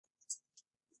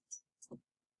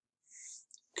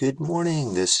Good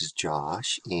morning, this is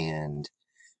Josh, and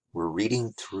we're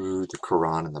reading through the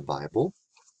Qur'an and the Bible.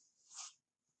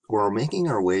 We're making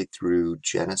our way through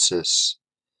Genesis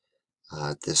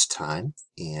this time,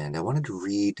 and I wanted to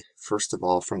read, first of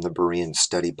all, from the Berean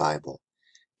Study Bible,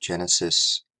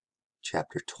 Genesis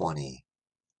chapter 20.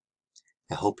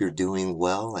 I hope you're doing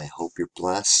well. I hope you're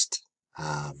blessed.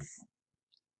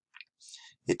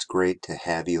 It's great to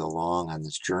have you along on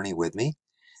this journey with me.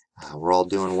 We're all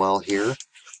doing well here.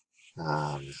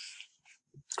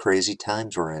 Crazy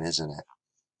times we're in, isn't it?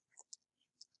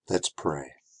 Let's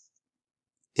pray.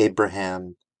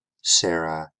 Abraham,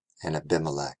 Sarah, and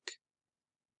Abimelech.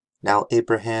 Now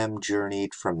Abraham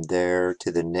journeyed from there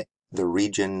to the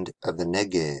region of the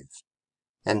Negev,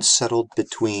 and settled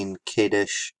between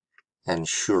Kadesh and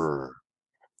Shur.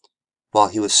 While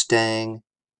he was staying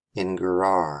in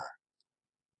Gerar,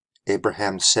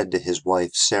 Abraham said to his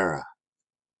wife Sarah,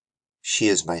 "She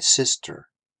is my sister."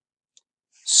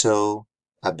 So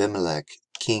Abimelech,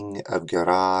 king of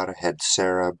Gerar, had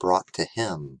Sarah brought to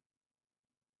him.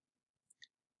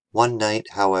 One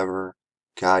night, however,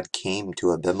 God came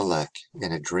to Abimelech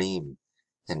in a dream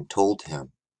and told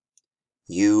him,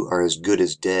 "You are as good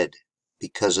as dead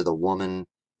because of the woman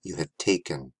you have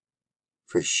taken,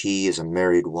 for she is a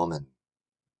married woman."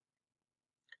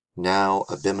 Now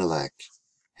Abimelech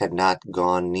had not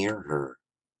gone near her,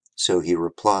 so he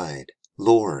replied,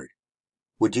 "Lord,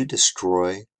 would you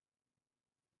destroy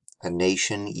a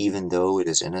nation even though it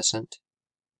is innocent?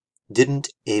 Didn't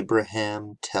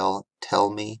Abraham tell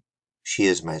me she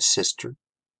is my sister?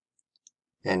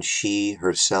 And she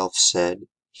herself said,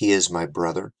 'He is my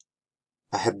brother.'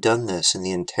 I have done this in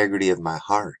the integrity of my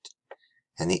heart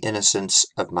and the innocence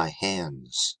of my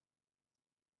hands."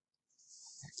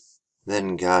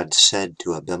 Then God said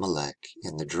to Abimelech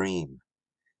in the dream,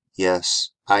 "Yes,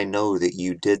 I know that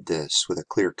you did this with a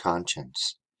clear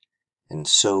conscience, and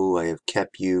so I have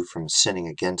kept you from sinning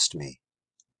against me.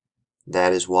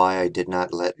 That is why I did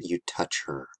not let you touch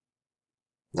her.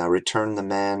 Now return the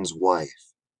man's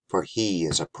wife, for he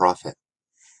is a prophet.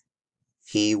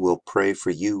 He will pray for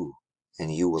you,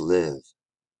 and you will live.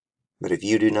 But if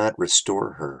you do not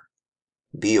restore her,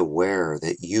 be aware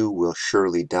that you will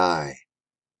surely die,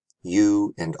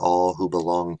 you and all who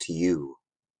belong to you."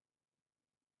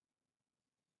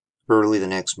 Early the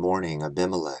next morning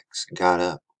Abimelech got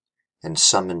up and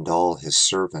summoned all his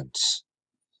servants.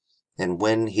 And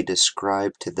when he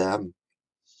described to them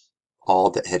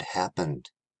all that had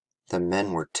happened, the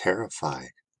men were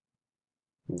terrified.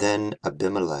 Then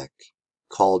Abimelech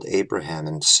called Abraham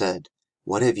and said,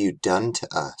 "What have you done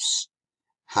to us?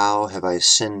 How have I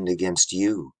sinned against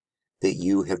you, that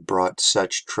you have brought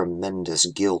such tremendous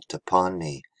guilt upon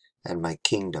me and my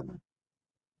kingdom?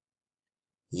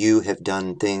 You have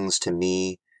done things to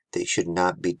me that should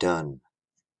not be done."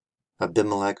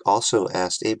 Abimelech also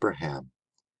asked Abraham,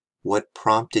 "What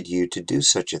prompted you to do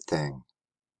such a thing?"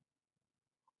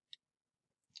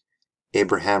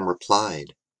 Abraham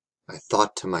replied, "I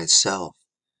thought to myself,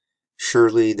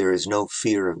 surely there is no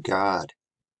fear of God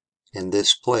in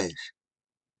this place.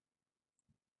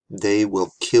 They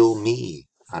will kill me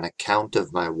on account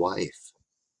of my wife.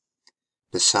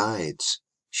 Besides,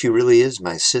 she really is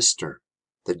my sister,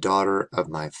 the daughter of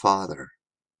my father,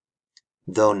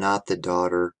 though not the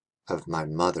daughter of my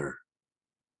mother,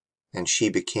 and she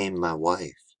became my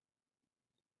wife.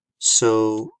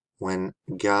 So when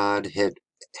God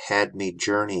had me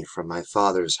journey from my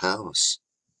father's house,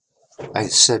 I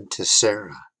said to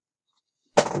Sarah,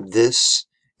 'This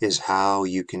is how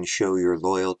you can show your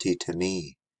loyalty to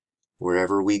me.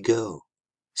 Wherever we go,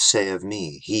 say of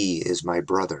me, he is my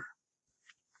brother.'"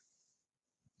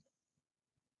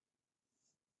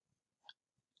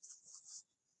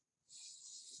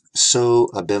 So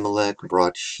Abimelech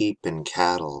brought sheep and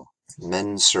cattle,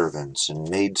 men servants and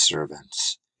maid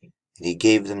servants, and he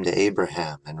gave them to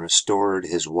Abraham and restored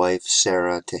his wife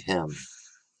Sarah to him.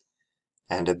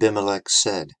 And Abimelech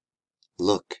said,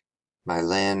 "Look, my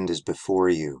land is before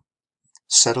you.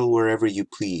 Settle wherever you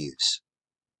please."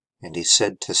 And he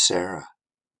said to Sarah,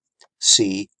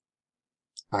 "See,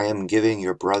 I am giving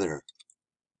your brother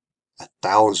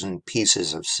 1,000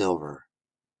 pieces of silver.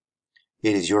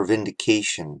 It is your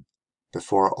vindication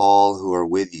before all who are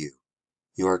with you.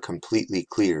 You are completely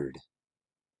cleared."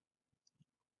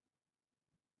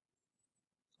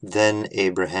 Then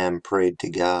Abraham prayed to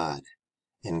God,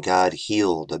 and God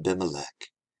healed Abimelech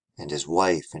and his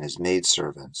wife and his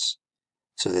maidservants,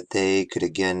 so that they could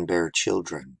again bear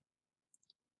children.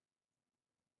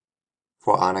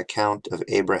 For on account of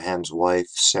Abraham's wife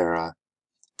Sarah,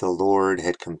 the Lord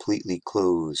had completely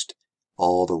closed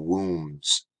all the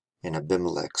wombs in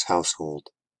Abimelech's household.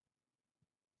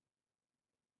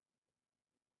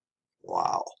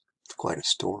 Wow, it's quite a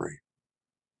story.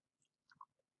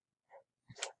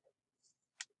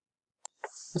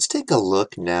 Let's take a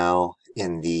look now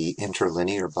in the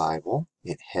Interlinear Bible.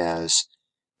 It has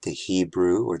the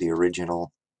Hebrew, or the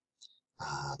original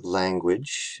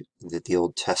language that the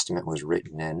Old Testament was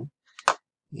written in.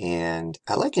 And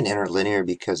I like an interlinear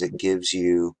because it gives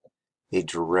you a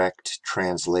direct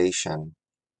translation.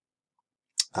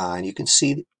 And you can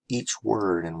see each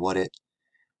word and what it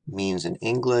means in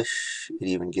English. It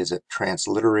even gives it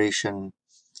transliteration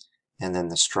and then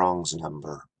the Strong's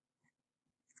number.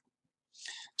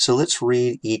 So let's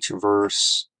read each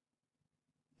verse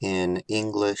in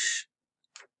English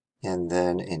and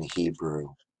then in Hebrew.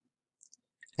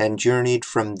 And journeyed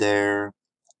from there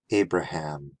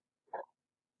Abraham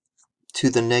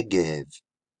to the Negev,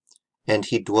 and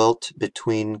he dwelt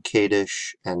between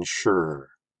Kadesh and Shur,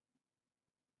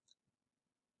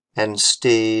 and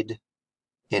stayed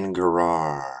in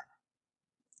Gerar.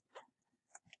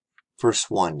 Verse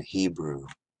 1, Hebrew.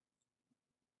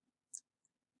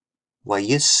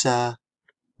 Vayissa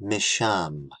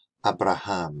Misham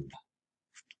Abraham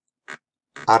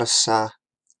Arsa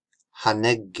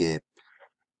Hanegib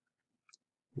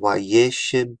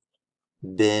Vayeshib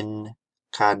ben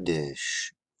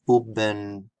Kadesh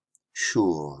Uben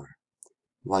Shur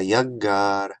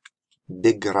Vayagar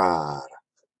Bigrar.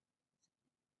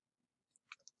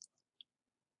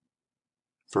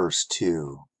 Verse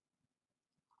 2.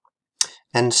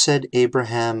 And said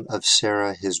Abraham of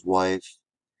Sarah his wife,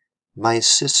 My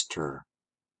sister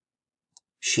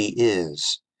she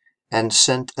is, and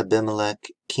sent Abimelech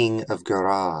king of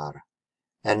Gerar,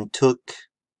 and took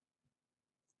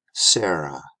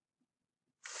Sarah.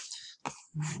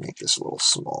 Make this a little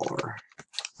smaller.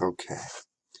 Okay.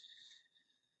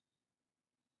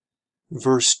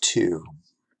 Verse 2.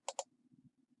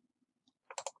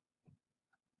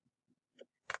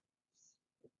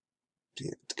 See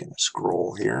if it's going to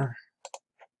scroll here.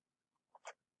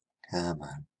 Come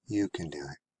on, you can do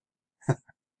it.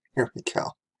 Here we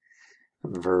go.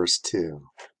 Verse 2.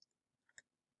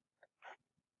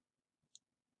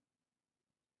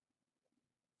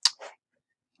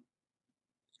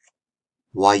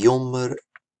 Vayomer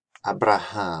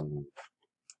Abraham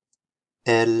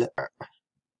El.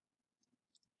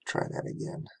 Try that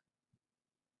again.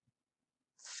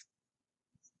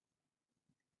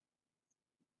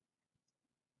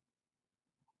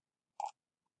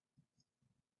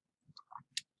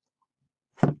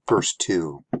 Verse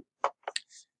 2.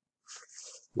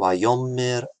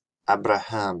 Vayomer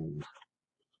Abraham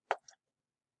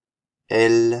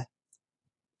El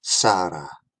Sarah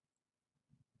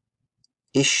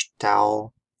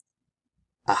Ishtal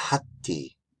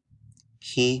Ahati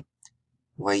Hi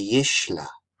Vayishla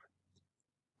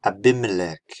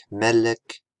Abimelech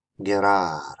Melech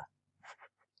Gerar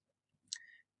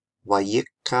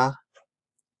Vayikka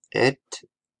et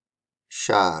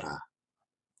Shara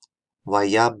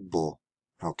Vayabbo.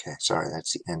 Okay, sorry,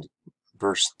 that's the end.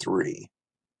 Verse 3.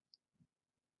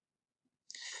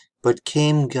 But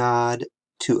came God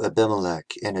to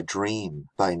Abimelech in a dream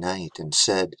by night, and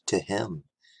said to him,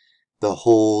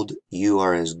 Behold, you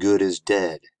are as good as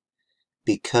dead,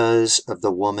 because of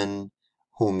the woman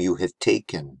whom you have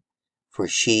taken, for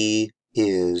she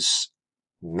is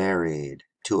married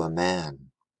to a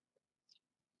man.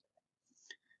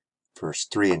 Verse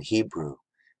 3 in Hebrew.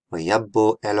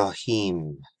 Vayabbo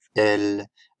Elohim el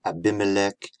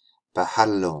Abimelech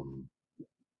Bahalom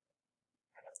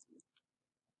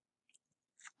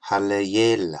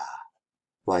Haleyela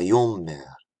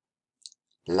Vayomer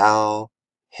Lao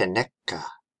Heneka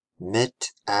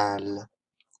Met al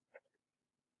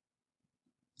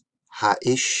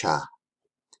Haisha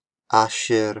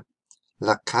Asher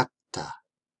Lakata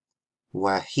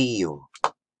Wahio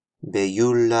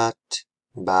Beulat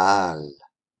Baal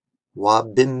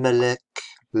Wabimelech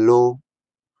Lo.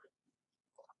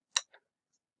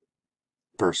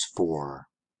 Verse 4.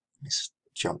 Let's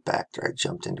jump back there. I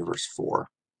jumped into verse 4.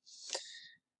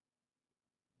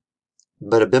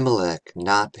 But Abimelech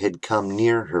not had come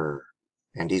near her,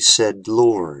 and he said,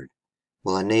 Lord,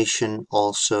 will a nation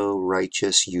also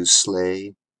righteous you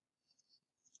slay?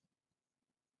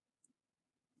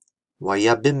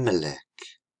 Wayabimelech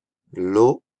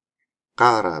lo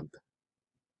qarab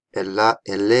ela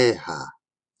eleha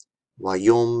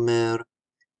Wayomer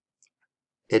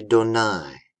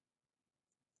Edonai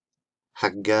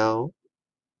Hagal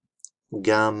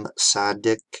Gam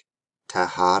Sadik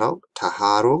Taharog.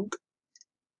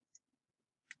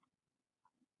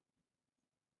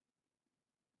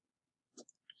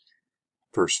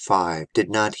 Verse 5. Did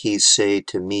not he say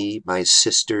to me, My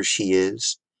sister she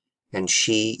is? And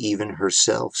she even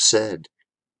herself said,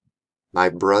 My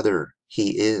brother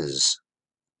he is.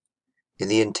 In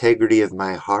the integrity of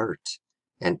my heart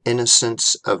and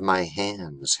innocence of my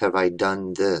hands have I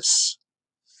done this.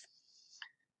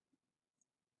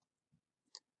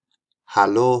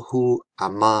 Halohu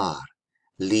amar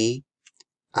li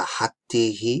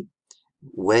ahatihi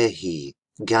wehi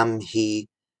gamhi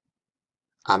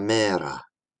amera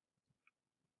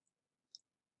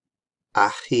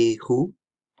ahihu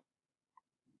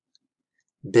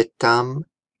betam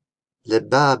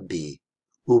lebabi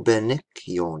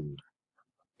ubenikyon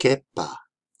kepa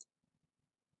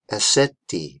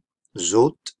aseti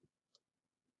zot.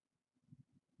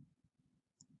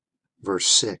 Verse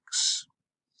 6.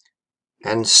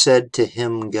 And said to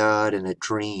him God in a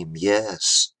dream,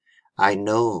 yes, I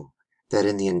know that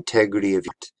in the integrity of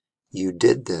you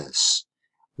did this,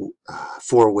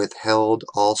 for withheld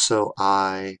also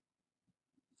I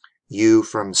you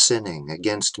from sinning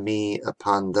against me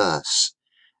upon thus,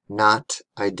 not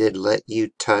I did let you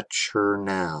touch her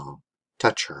now,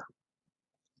 touch her.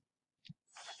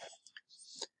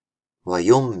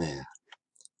 Vayomer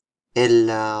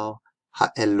Elau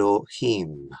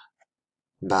ha-Elohim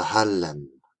Bahalem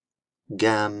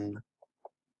Gam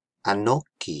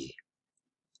Anoki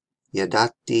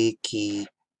Yadati ki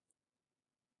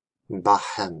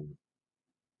Bahem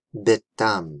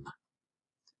Betam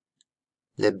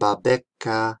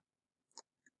Lebabeka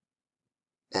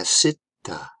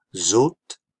Esita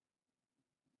Zot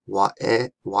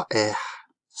Waeh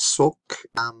Sok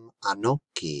Am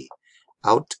Anoki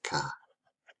Autka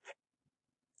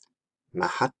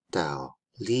Mahatau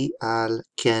Li al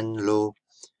Ken Lo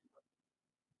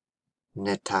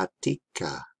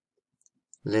Netatika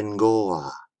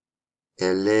Lingoa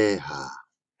Eleha.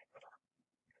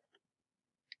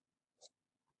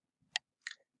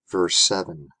 Verse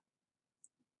 7.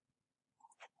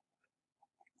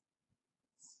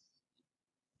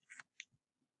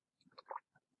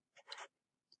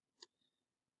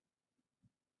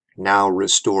 Now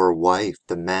restore wife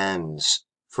the man's,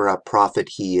 for a prophet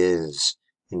he is,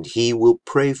 and he will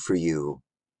pray for you,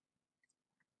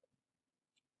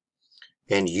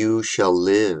 and you shall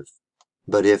live.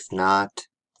 But if not,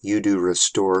 you do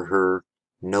restore her,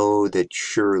 know that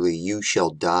surely you shall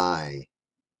die,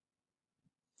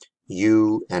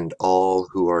 you and all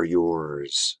who are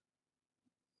yours.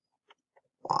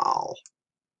 Wow.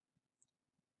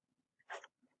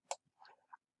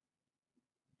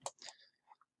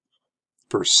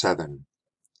 Verse 7.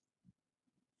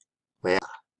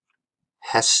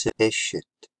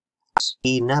 Heseshet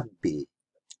inabi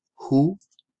hu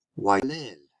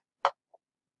wailel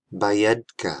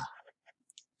bayadka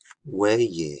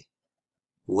weye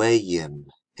weyem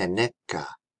eneka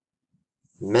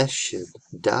meshib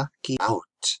daki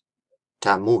out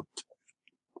tamut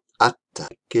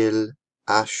atakil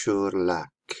ashur lak.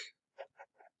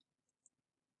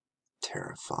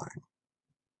 Terrifying.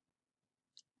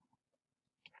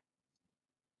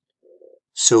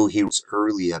 So he rose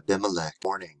early Abimelech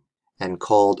morning, and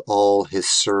called all his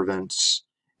servants,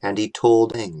 and he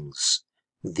told things,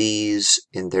 these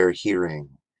in their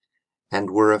hearing,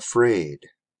 and were afraid,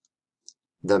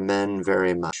 the men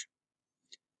very much.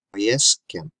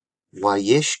 Vayeshkem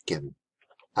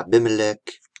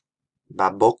Abimelech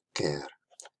baboker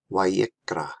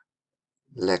vayikra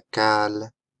lekal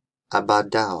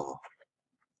abadao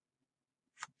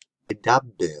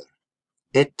Daber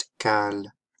etkal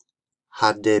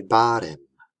hadebarem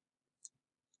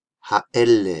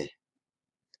haele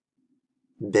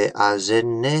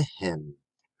beazenehem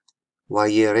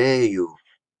vayireyu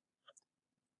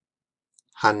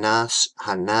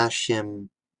hanashim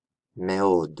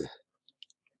meod.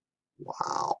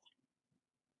 Wow.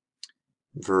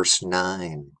 Verse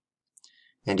 9.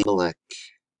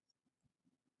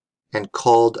 And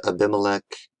called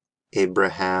Abimelech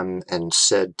Abraham and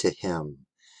said to him,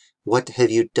 what have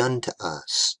you done to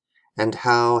us, and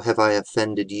how have I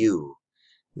offended you,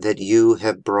 that you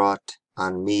have brought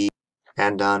on me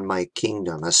and on my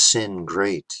kingdom a sin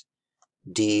great?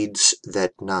 Deeds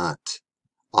that not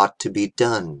ought to be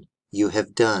done you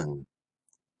have done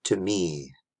to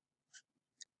me.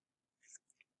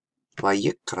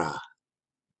 Vayikra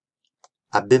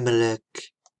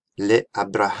Abimelech le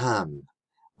Abraham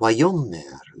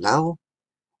Vayomer lau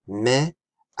me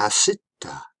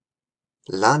asita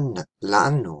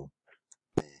lanu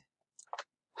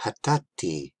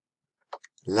hatati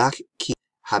laki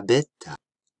habeta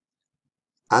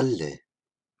alle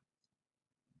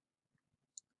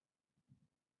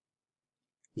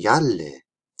yalle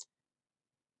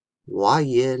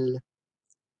wayel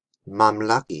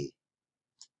mamlaki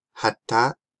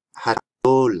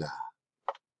hatola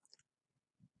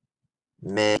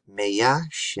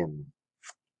meyashim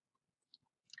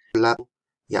la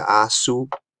ya'asu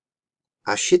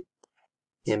ashit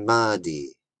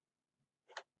imadi.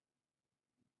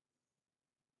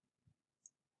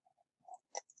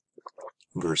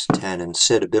 Verse 10, and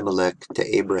said Abimelech to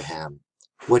Abraham,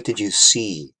 what did you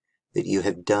see that you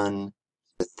have done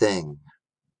the thing?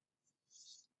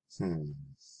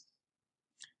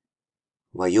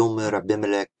 Vayomer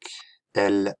Abimelech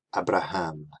el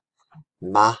Abraham,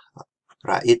 ma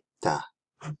ra'ita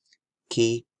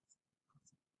ki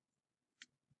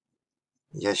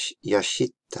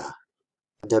yashita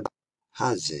deb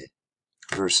haze.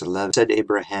 Verse 11, said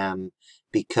Abraham,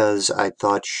 because I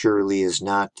thought surely is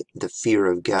not the fear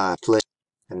of God,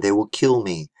 and they will kill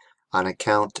me on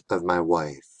account of my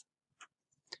wife.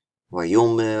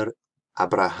 Vayomer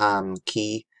Abraham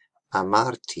ki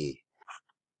amarti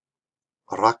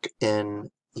rak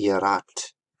en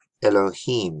yerat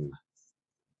Elohim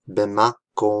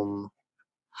b'makom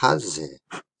haze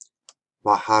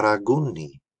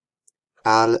v'haraguni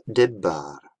al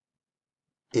debar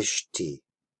ishti.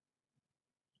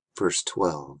 Verse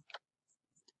 12.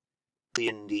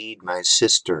 Indeed, my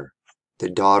sister, the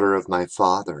daughter of my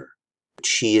father, but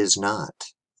she is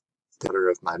not the daughter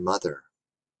of my mother.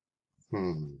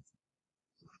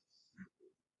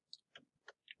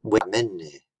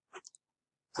 Wemene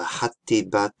ahati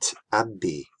bat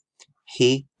abi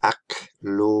hi ak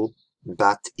lo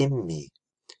bat immi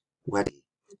wadi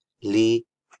li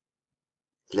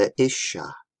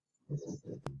leisha.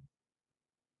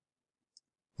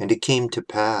 And it came to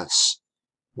pass,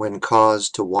 when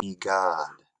caused to want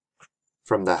God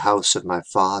from the house of my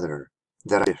father,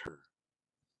 that I said to her,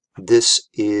 this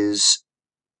is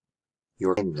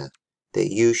your kindness, that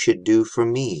you should do for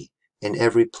me in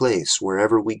every place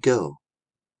wherever we go.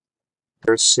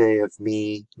 There say of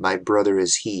me, my brother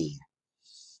is he.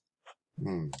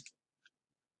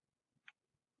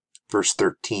 Verse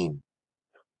 13.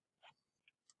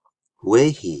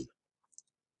 Wehi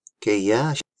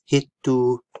keyash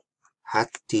hitu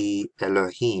hati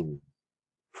Elohim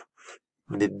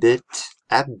mibet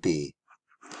abbi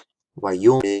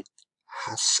wayom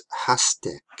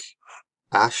hastek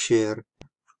asher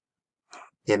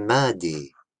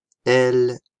emadi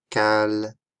el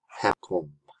kal hakom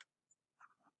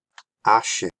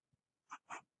asher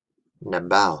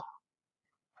nabal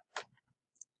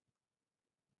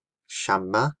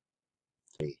shama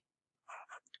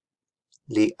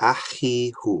li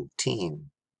achi hutin.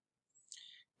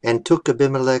 And took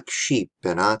Abimelech sheep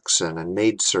and oxen and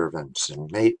maidservants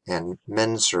and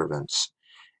menservants,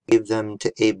 gave them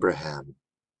to Abraham,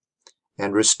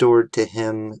 and restored to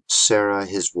him Sarah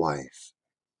his wife.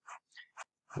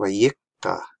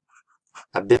 Vayikta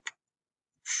Abimelech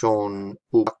shon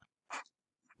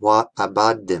wa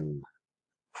abadim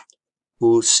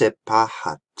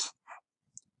usepahat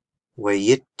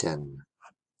vayitten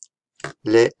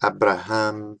le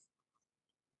Abraham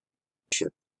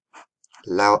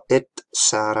Lao et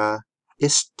Sarah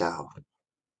istau.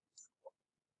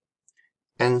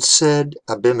 And said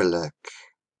Abimelech,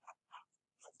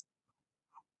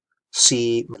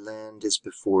 see, my land is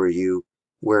before you,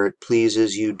 where it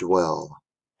pleases you dwell.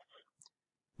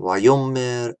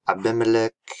 Vayomer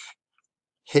Abimelech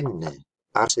hinne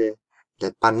arse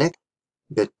lepanek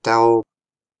betau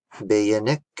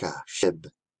beyeneka sheb.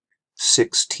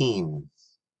 16.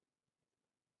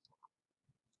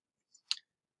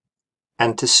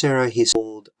 And to Sarah he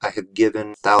said, I have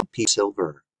given 1,000 pieces of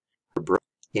silver.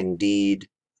 Indeed,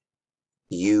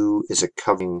 you is a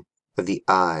covering of the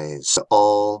eyes to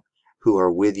all who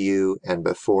are with you and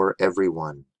before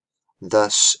everyone.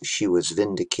 Thus she was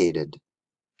vindicated.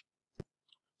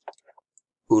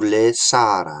 Ule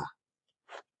Sarah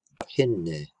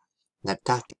hinne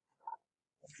natati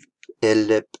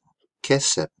elep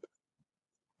kesep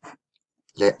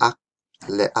leahek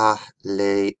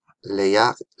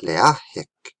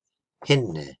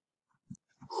hinne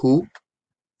hu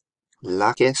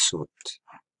lakesut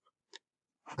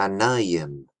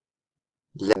anayim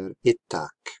ler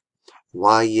itak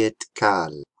wayet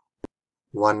kal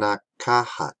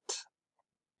wanakahat.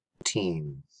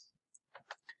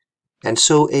 And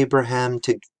so Abraham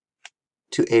to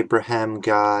Abraham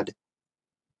God,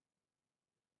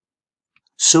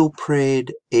 so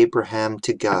prayed Abraham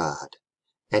to God,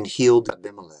 and healed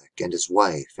Abimelech and his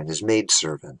wife and his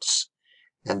maidservants,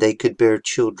 and they could bear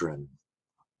children.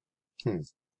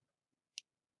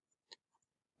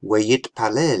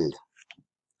 Vayitpalel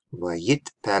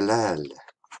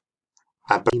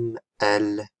Abraham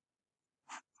el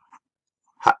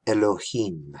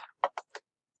ha-Elohim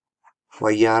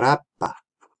Vayarappa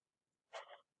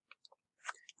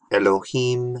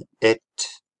Elohim et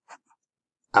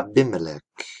Abimelech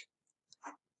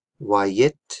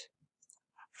Vayet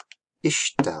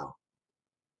ishtau,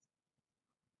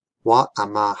 wa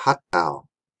amahatau,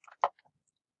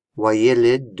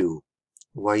 wayeledu,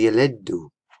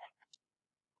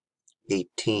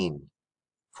 18.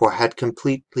 For had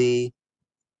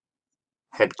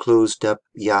closed up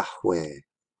Yahweh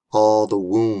all the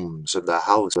wombs of the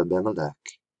house of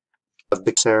Abimelech, of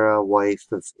Sarah, wife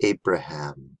of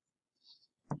Abraham,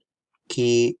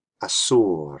 ki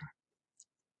asur,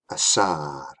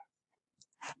 asar,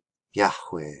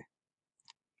 Yahweh,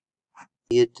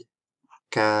 yid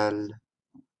kal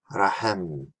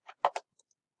rahem,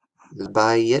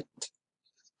 l'bayet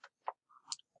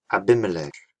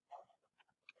Abimelech,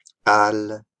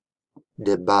 al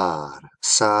debar,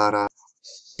 Sarah,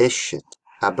 eshet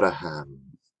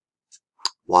Abraham.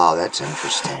 Wow, that's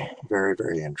interesting. Very,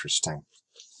 very interesting.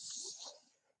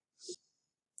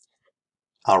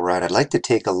 All right, I'd like to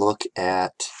take a look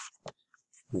at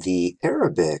the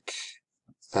Arabic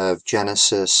of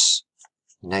Genesis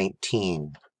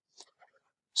 19.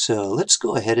 So let's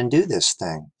go ahead and do this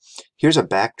thing. Here's a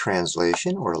back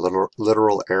translation, or a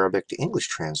literal Arabic to English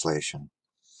translation.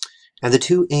 And the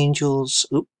two angels,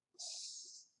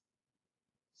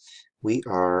 we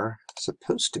are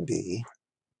supposed to be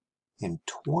in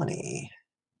 20,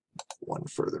 one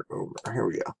further over. Here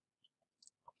we go.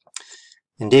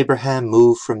 And Abraham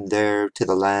moved from there to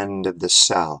the land of the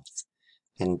south,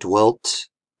 and dwelt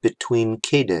between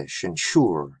Kadesh and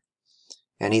Shur.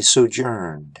 And he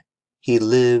sojourned. He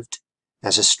lived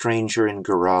as a stranger in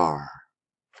Gerar.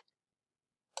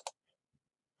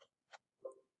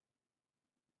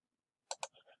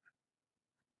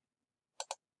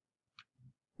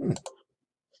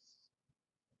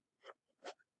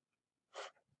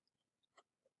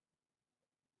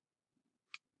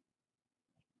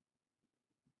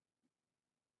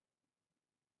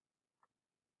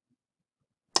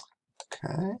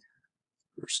 Okay,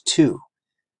 verse 2.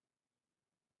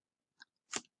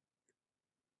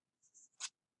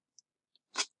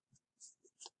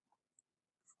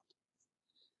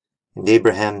 And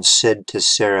Abraham said to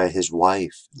Sarah his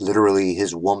wife, literally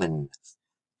his woman,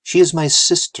 "She is my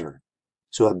sister."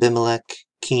 So Abimelech,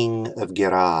 king of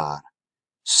Gerar,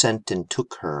 sent and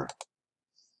took her.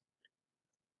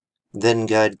 Then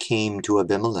God came to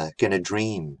Abimelech in a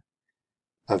dream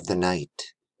of the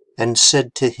night, and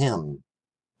said to him,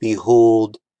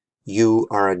 "Behold, you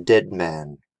are a dead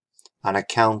man, on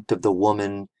account of the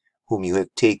woman whom you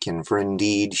have taken, for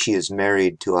indeed she is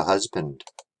married to a husband."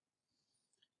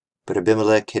 But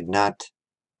Abimelech had not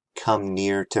come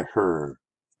near to her,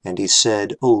 and he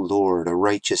said, "O Lord, a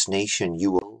righteous nation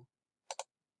you will.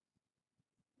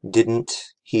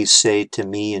 Didn't he say to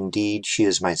me, indeed she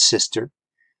is my sister?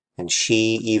 And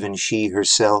she, even she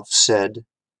herself, said,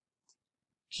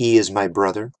 he is my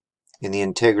brother. In the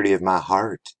integrity of my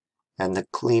heart and the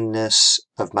cleanness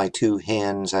of my 2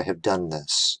 hands I have done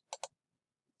this."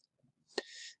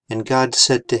 And God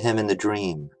said to him in the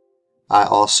dream, "I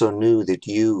also knew that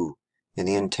you, in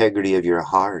the integrity of your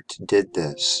heart, did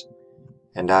this,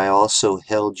 and I also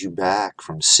held you back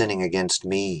from sinning against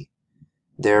me.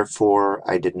 Therefore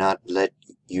I did not let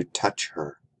you touch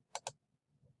her.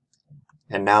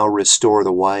 And now restore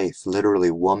the wife,"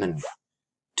 literally woman,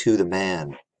 "to the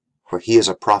man, for he is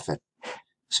a prophet,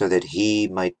 so that he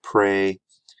might pray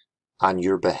on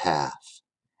your behalf,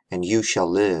 and you shall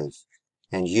live.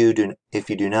 And if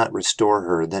you do not restore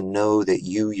her, then know that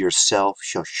you yourself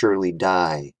shall surely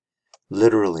die."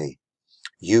 Literally,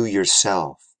 you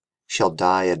yourself shall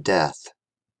die a death,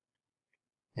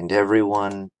 and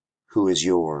everyone who is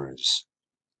yours.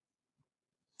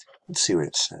 Let's see what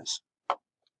it says.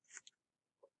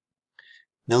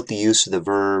 Note the use of the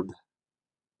verb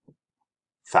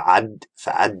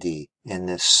fa'addi in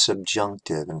this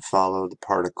subjunctive, and follow the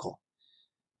particle.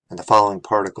 And the following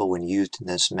particle, when used in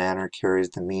this manner,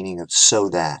 carries the meaning of "so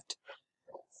that."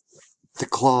 The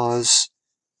clause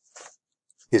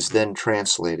is then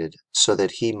translated, "so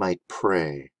that he might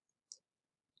pray."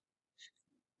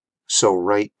 So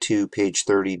write to page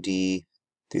 30D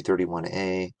through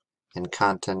 31A, and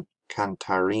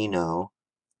Cantarino,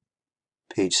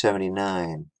 page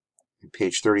 79, and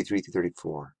page 33 through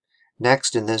 34.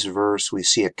 Next, in this verse, we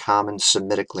see a common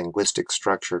Semitic linguistic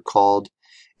structure called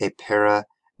a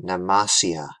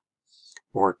paranamasia,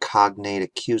 or cognate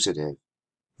accusative.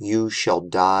 You shall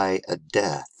die a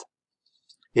death.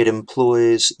 It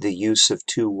employs the use of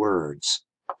 2 words,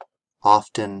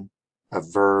 often a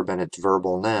verb and its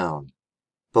verbal noun,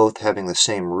 both having the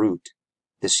same root.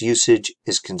 This usage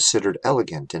is considered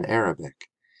elegant in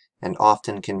Arabic, and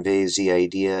often conveys the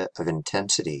idea of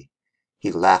intensity.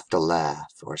 He laughed a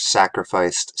laugh, or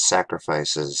sacrificed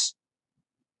sacrifices.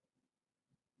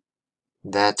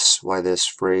 That's why this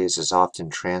phrase is often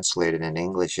translated in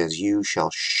English as "you shall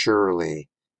surely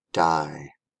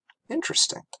die."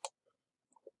 Interesting.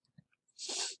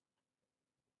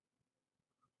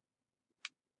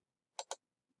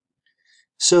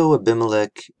 So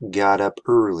Abimelech got up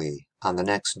early on the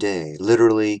next day,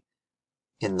 literally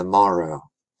in the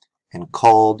morrow, and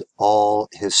called all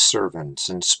his servants,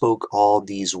 and spoke all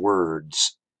these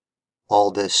words,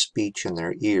 all this speech in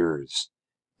their ears,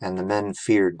 and the men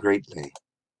feared greatly.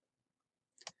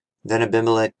 Then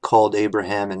Abimelech called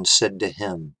Abraham and said to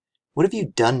him, "What have you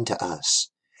done to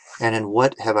us? And in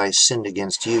what have I sinned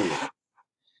against you,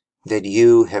 that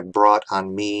you have brought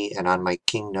on me and on my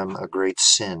kingdom a great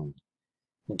sin?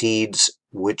 Deeds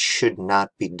which should not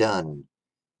be done,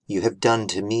 you have done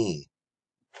to me."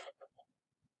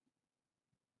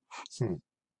 And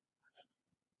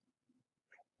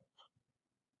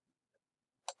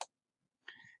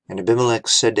Abimelech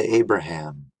said to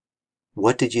Abraham,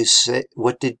 "What did you say?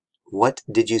 What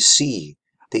did you see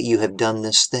that you have done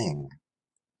this thing?"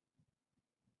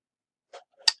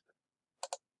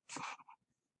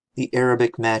 The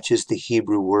Arabic matches the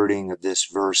Hebrew wording of this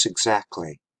verse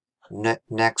exactly.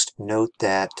 Next, note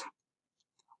that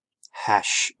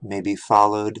hash may be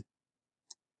followed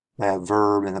by a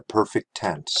verb in the perfect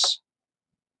tense.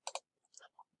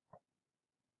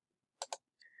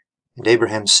 And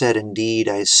Abraham said, "Indeed,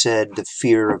 I said, the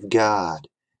fear of God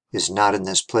is not in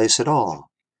this place at all,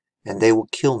 and they will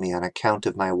kill me on account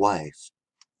of my wife,"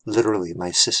 literally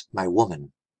my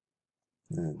woman.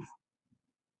 "And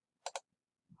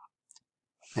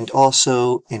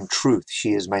also, in truth,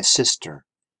 she is my sister,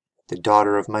 the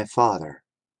daughter of my father.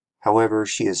 However,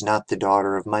 she is not the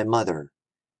daughter of my mother,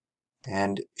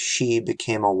 and she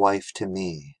became a wife to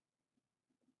me."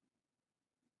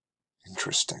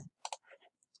 Interesting.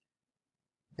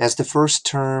 As the first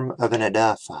term of an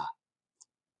adafa,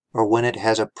 or when it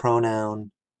has a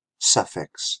pronoun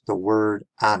suffix, the word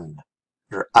an,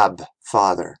 or ab,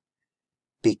 father,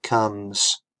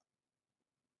 becomes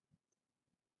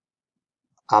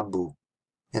abu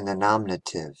in the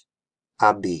nominative,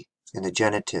 abi in the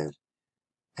genitive,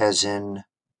 as in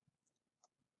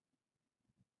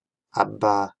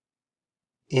abba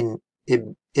in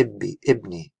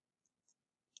ibni.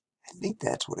 I think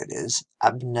that's what it is.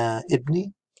 Abna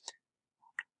ibni,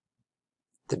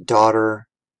 the daughter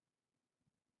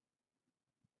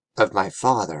of my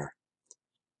father,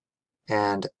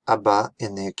 and abba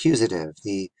in the accusative.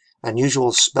 The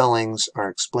unusual spellings are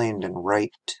explained in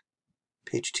Wright,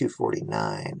 page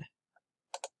 249.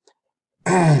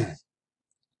 And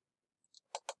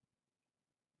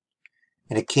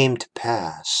it came to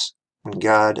pass, when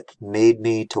God made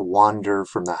me to wander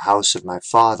from the house of my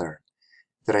father,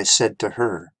 that I said to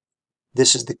her,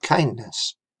 "This is the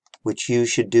kindness which you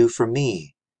should do for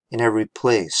me in every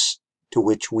place to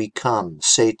which we come.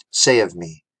 Say of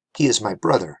me, he is my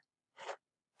brother."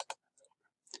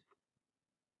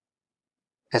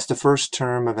 As the first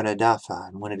term of an adafa,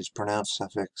 and when it is pronounced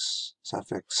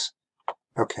suffix.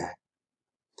 Okay.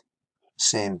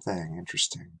 Same thing.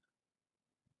 Interesting.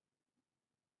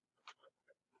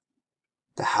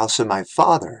 The house of my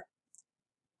father.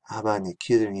 How about the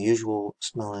accusative and the usual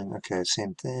smelling? Okay,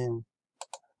 same thing.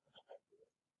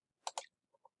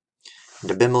 And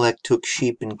Abimelech took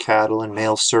sheep and cattle and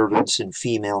male servants and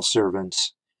female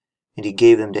servants, and he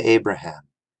gave them to Abraham,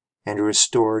 and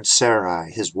restored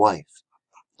Sarai, his wife,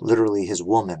 literally his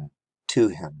woman, to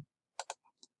him.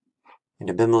 And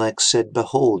Abimelech said,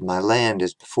 "Behold, my land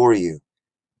is before you.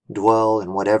 Dwell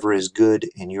in whatever is good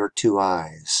in your two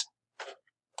eyes."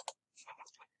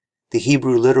 The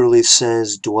Hebrew literally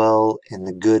says, "Dwell in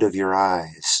the good of your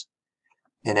eyes."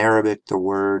 In Arabic, the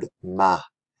word ma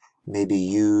may be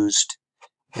used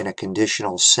in a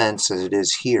conditional sense as it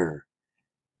is here.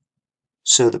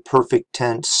 So the perfect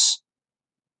tense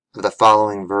of the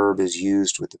following verb is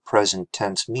used with the present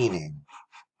tense meaning.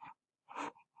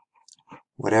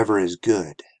 Whatever is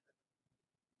good.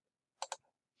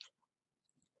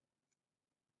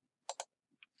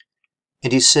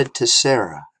 And he said to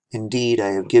Sarah, "Indeed,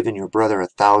 I have given your brother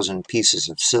 1,000 pieces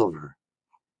of silver.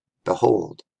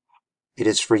 Behold, it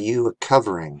is for you a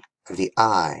covering of the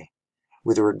eye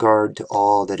with regard to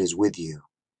all that is with you,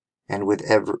 and with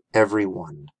every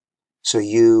one. So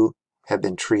you have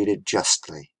been treated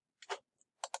justly."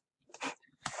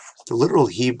 The literal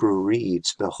Hebrew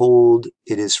reads, "Behold,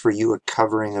 it is for you a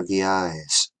covering of the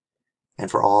eyes,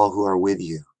 and for all who are with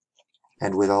you,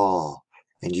 and with all,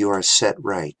 and you are set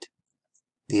right."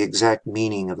 The exact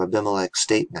meaning of Abimelech's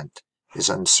statement is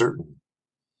uncertain.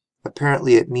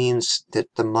 Apparently it means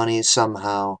that the money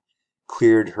somehow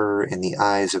cleared her in the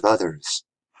eyes of others.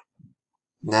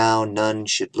 Now none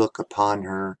should look upon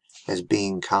her as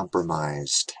being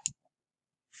compromised.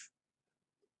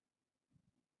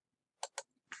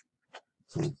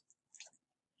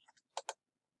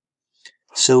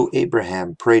 So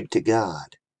Abraham prayed to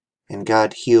God, and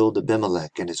God healed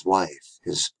Abimelech and his wife,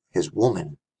 his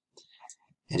woman,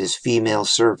 and his female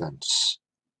servants.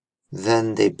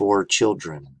 Then they bore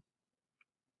children.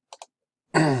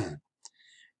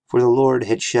 For the Lord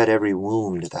had shut every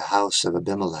womb to the house of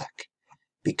Abimelech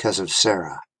because of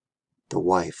Sarah, the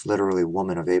wife, literally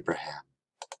woman of Abraham.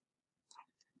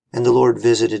 And the Lord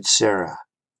visited Sarah.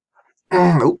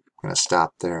 I'm going to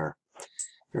stop there.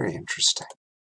 Very interesting.